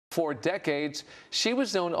For decades, she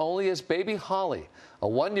was known only as Baby Holly, a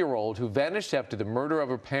one-year-old who vanished after the murder of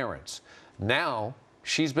her parents. Now,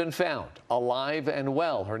 she's been found, alive and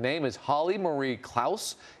well. Her name is Holly Marie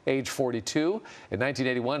Klaus, age 42. In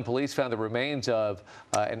 1981, police found the remains of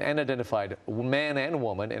an unidentified man and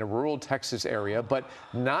woman in a rural Texas area, but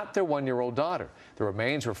not their one-year-old daughter. The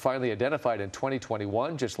remains were finally identified in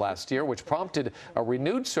 2021, just last year, which prompted a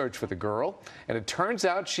renewed search for the girl. And it turns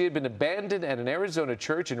out she had been abandoned at an Arizona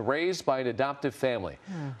church and raised by an adoptive family.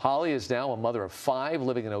 Holly is now a mother of 5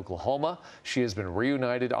 living in Oklahoma. She has been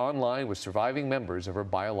reunited online with surviving members of her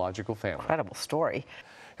biological family. Incredible story.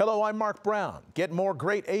 Hello, I'm Mark Brown. Get more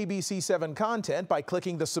great ABC7 content by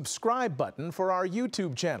clicking the subscribe button for our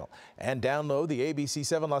YouTube channel. And download the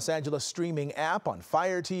ABC7 Los Angeles streaming app on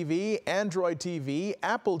Fire TV, Android TV,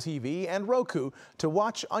 Apple TV, and Roku to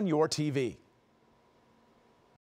watch on your TV.